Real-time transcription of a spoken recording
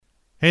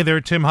Hey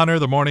there, Tim Hunter,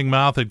 the Morning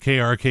Mouth at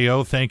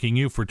KRKO, thanking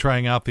you for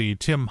trying out the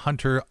Tim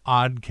Hunter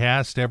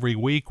Oddcast every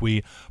week.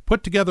 We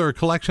put together a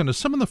collection of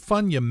some of the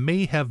fun you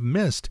may have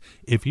missed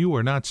if you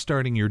are not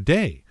starting your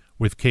day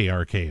with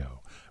KRKO.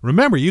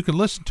 Remember, you can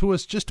listen to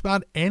us just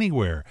about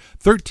anywhere,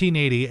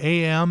 1380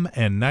 AM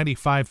and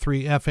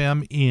 95.3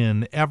 FM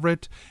in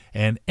Everett,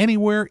 and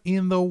anywhere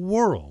in the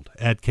world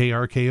at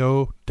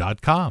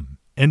krko.com.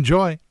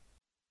 Enjoy.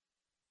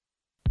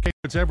 Okay,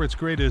 it's Everett's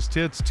Greatest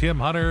Hits, Tim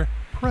Hunter,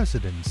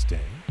 President's Day.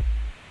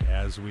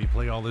 As we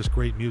play all this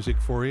great music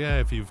for you,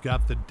 if you've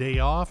got the day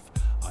off,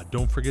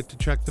 don't forget to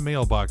check the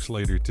mailbox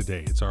later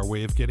today. It's our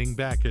way of getting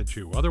back at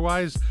you.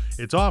 Otherwise,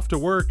 it's off to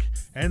work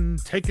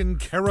and taking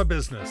care of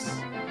business.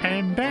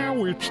 And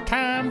now it's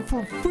time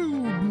for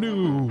food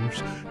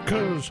news,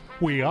 'cause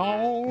we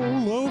all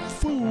love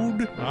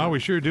food. We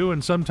sure do,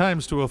 and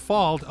sometimes to a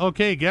fault.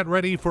 Okay, get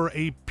ready for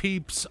a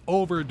Peeps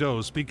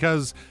overdose,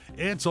 because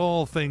it's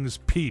all things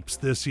Peeps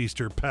this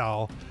Easter,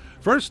 pal.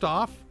 First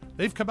off,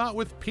 they've come out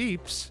with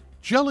Peeps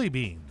jelly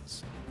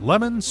beans.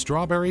 Lemon,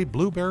 strawberry,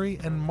 blueberry,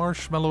 and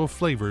marshmallow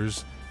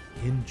flavors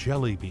in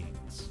jelly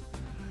beans.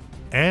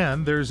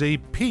 And there's a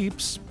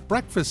Peeps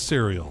breakfast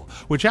cereal,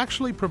 which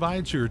actually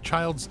provides your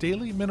child's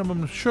daily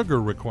minimum sugar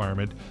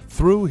requirement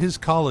through his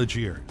college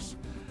years.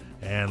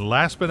 And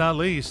last but not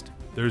least,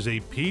 there's a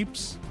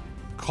Peeps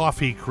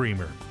coffee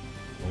creamer.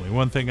 Only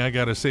one thing I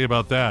gotta say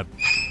about that.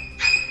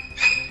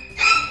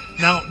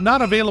 Now,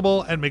 not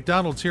available at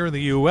McDonald's here in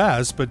the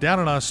U.S., but down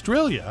in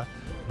Australia,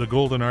 the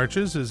Golden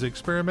Arches is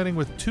experimenting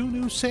with two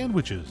new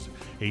sandwiches,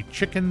 a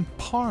chicken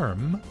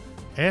parm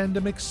and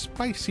a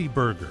McSpicy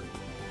burger.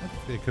 I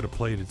think they could have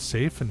played it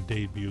safe and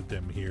debuted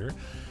them here.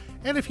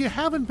 And if you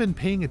haven't been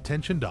paying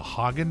attention to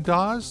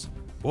Haagen-Dazs,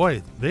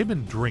 boy, they've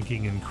been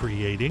drinking and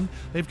creating.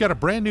 They've got a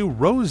brand new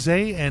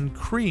rosé and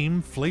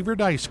cream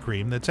flavored ice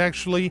cream that's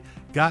actually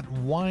got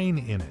wine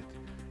in it,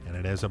 and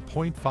it has a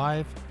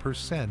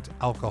 0.5%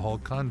 alcohol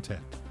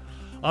content.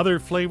 Other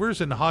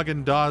flavors in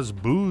Haagen-Dazs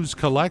Booze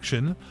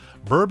collection: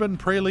 bourbon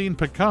praline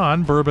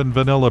pecan, bourbon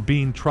vanilla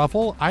bean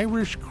truffle,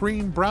 Irish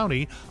cream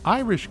brownie,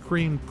 Irish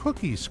cream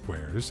cookie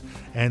squares,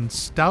 and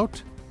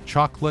stout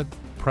chocolate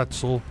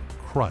pretzel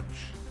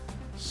crunch.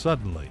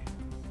 Suddenly,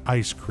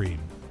 ice cream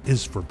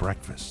is for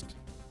breakfast.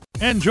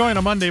 And join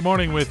a Monday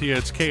morning with you.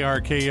 It's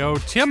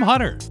KRKO. Tim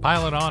Hunter,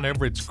 piling on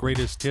Everett's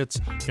Greatest Hits.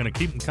 Going to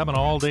keep them coming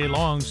all day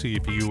long, so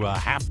if you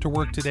have to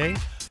work today,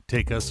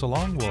 take us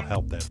along. We'll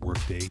help that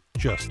workday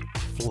just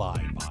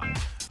fly by.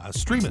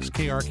 Stream us,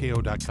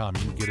 krko.com.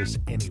 You can get us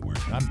anywhere.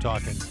 I'm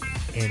talking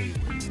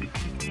anywhere.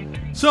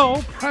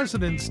 So,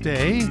 President's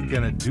Day,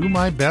 going to do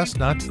my best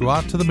not to go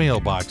out to the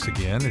mailbox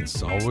again.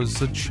 It's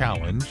always a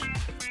challenge.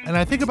 And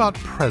I think about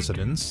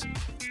presidents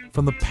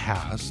from the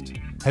past.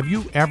 Have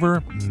you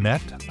ever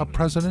met a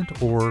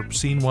president or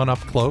seen one up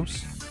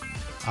close?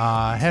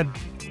 Had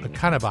a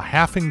kind of a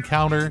half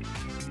encounter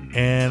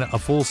and a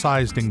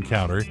full-sized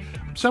encounter.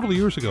 Several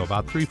years ago,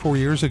 about 3-4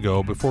 years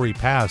ago, before he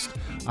passed,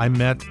 I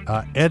met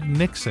Ed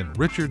Nixon,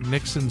 Richard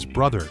Nixon's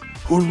brother,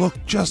 who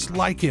looked just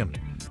like him.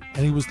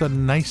 And he was the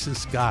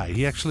nicest guy.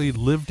 He actually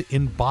lived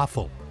in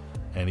Bothell,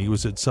 and he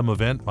was at some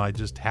event I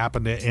just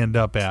happened to end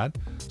up at.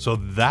 So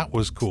that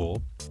was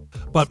cool.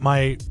 But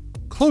my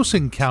close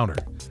encounter,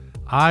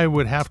 I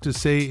would have to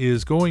say,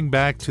 is going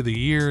back to the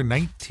year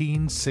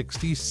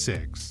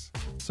 1966.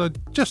 So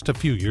just a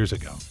few years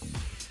ago.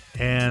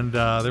 And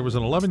there was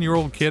an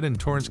 11-year-old kid in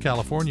Torrance,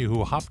 California,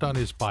 who hopped on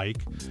his bike,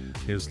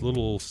 his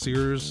little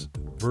Sears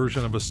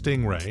version of a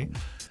Stingray,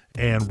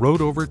 and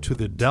rode over to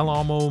the Del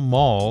Amo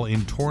Mall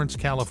in Torrance,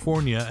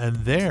 California, and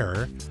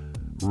there,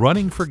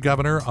 running for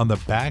governor on the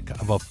back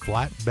of a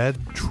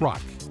flatbed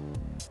truck,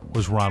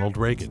 was Ronald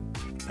Reagan.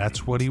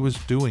 That's what he was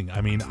doing.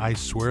 I mean, I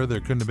swear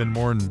there couldn't have been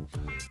more than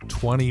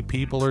 20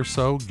 people or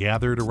so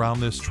gathered around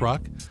this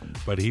truck,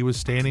 but he was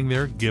standing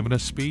there giving a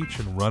speech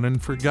and running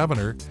for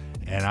governor,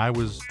 and I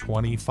was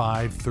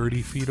 25,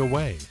 30 feet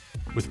away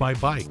with my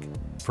bike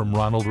from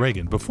Ronald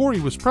Reagan before he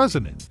was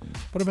president,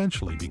 but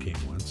eventually became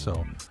one.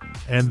 So,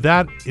 and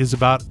that is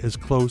about as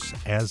close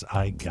as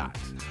I got.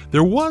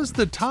 There was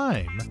the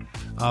time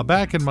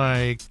back in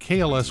my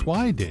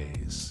KLSY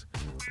days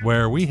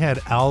where we had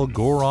Al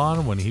Gore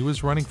on when he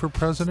was running for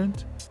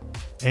president,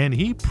 and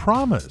he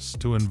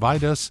promised to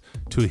invite us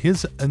to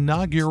his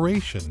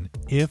inauguration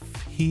if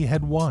he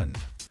had won.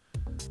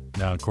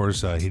 Now, of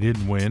course, he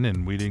didn't win,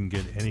 and we didn't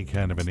get any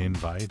kind of an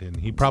invite, and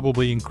he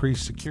probably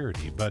increased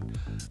security. But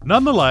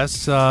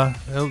nonetheless,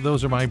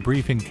 those are my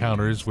brief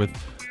encounters with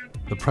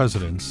the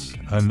presidents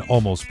and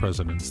almost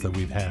presidents that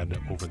we've had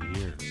over the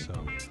years. So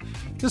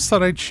just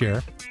thought I'd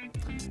share.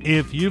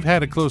 If you've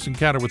had a close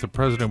encounter with the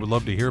president, would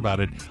love to hear about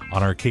it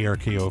on our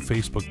KRKO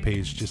Facebook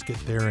page. Just get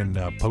there and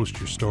post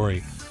your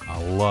story.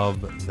 I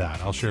love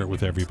that. I'll share it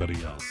with everybody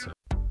else. So.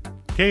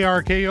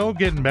 KRKO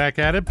getting back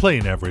at it,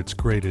 playing Everett's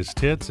Greatest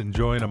Hits,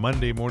 enjoying a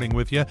Monday morning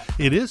with you.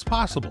 It is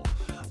possible.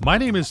 My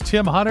name is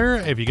Tim Hunter.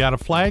 If you got a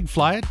flag,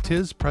 fly it.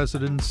 'Tis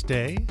President's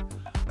Day,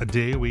 a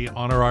day we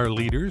honor our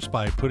leaders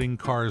by putting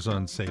cars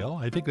on sale.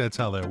 I think that's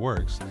how that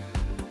works.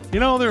 You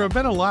know, there have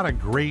been a lot of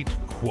great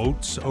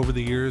quotes over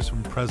the years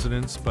from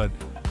presidents, but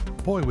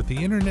boy, with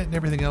the internet and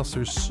everything else,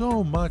 there's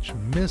so much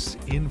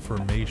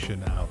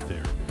misinformation out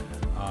there.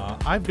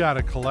 I've got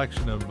a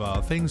collection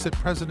of things that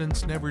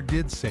presidents never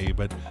did say,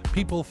 but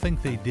people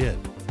think they did.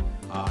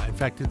 In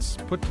fact, it's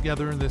put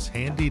together in this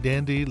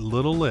handy-dandy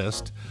little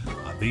list.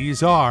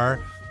 These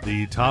are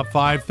the top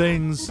 5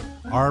 things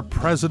our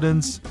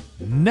presidents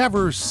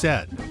never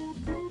said.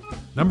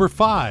 Number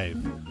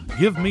 5,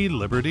 give me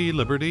liberty,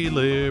 liberty,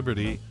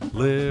 liberty,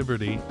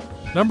 liberty.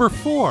 Number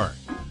 4,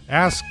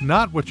 ask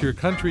not what your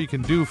country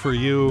can do for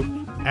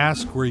you,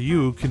 ask where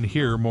you can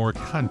hear more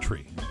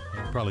country.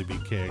 Probably be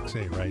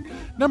KXA, right?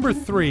 Number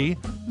 3,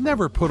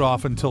 never put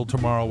off until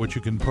tomorrow what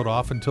you can put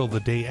off until the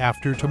day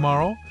after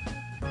tomorrow.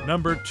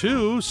 Number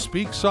 2,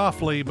 speak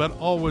softly, but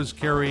always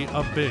carry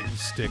a big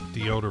stick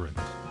deodorant.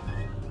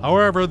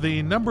 However,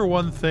 the number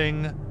 1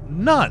 thing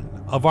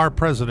none of our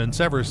presidents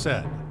ever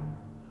said,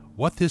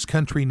 what this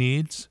country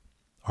needs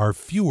are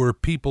fewer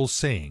people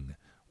saying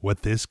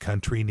what this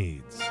country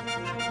needs.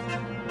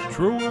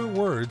 Truer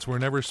words were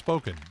never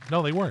spoken.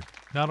 No, they weren't.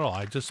 Not at all.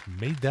 I just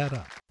made that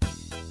up.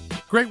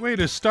 Great way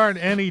to start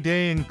any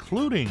day,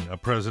 including a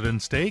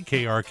President's Day.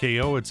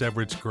 KRKO, it's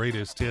Everett's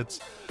Greatest Hits.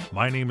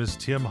 My name is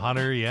Tim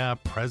Hunter. Yeah,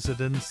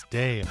 President's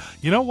Day.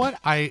 You know what?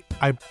 I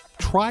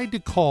tried to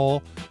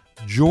call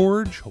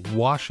George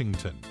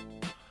Washington,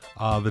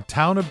 the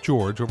town of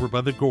George over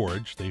by the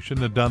Gorge. They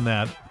shouldn't have done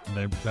that.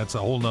 That's a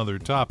whole nother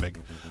topic.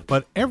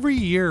 But every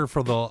year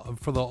for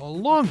the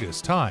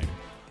longest time,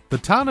 the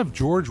town of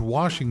George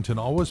Washington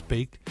always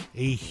baked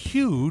a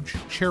huge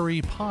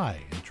cherry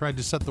pie and tried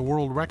to set the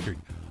world record.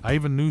 I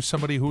even knew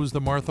somebody who was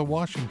the Martha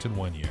Washington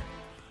one year.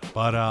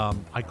 But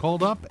I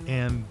called up,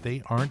 and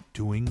they aren't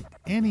doing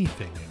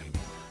anything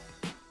anymore.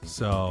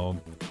 So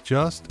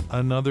just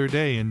another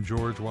day in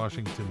George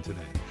Washington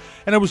today.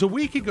 And it was a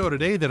week ago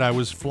today that I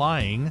was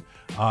flying.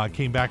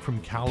 Came back from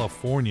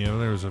California.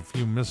 There was a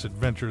few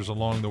misadventures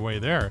along the way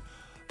there.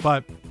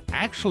 But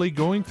actually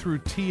going through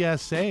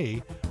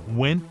TSA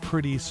went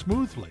pretty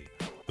smoothly.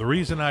 The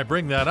reason I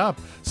bring that up,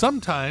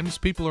 sometimes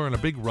people are in a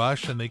big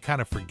rush and they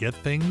kind of forget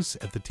things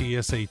at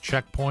the TSA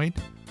checkpoint.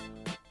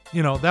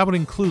 You know, that would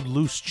include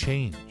loose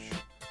change.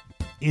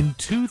 In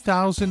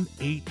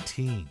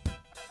 2018,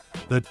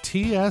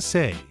 the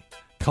TSA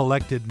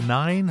collected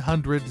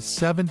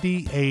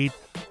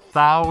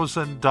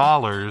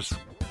 $978,000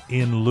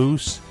 in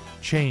loose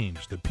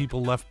change that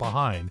people left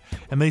behind,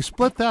 and they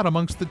split that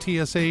amongst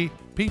the TSA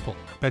people.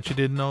 Bet you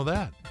didn't know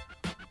that.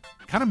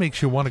 Kind of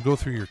makes you want to go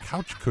through your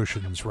couch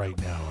cushions right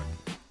now and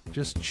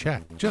just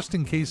check, just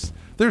in case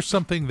there's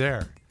something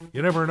there.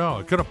 You never know.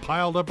 It could have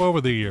piled up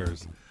over the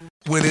years.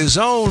 With his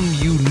own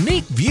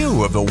unique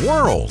view of the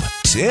world,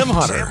 Tim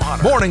Hunter.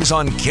 Mornings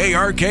on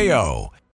KRKO.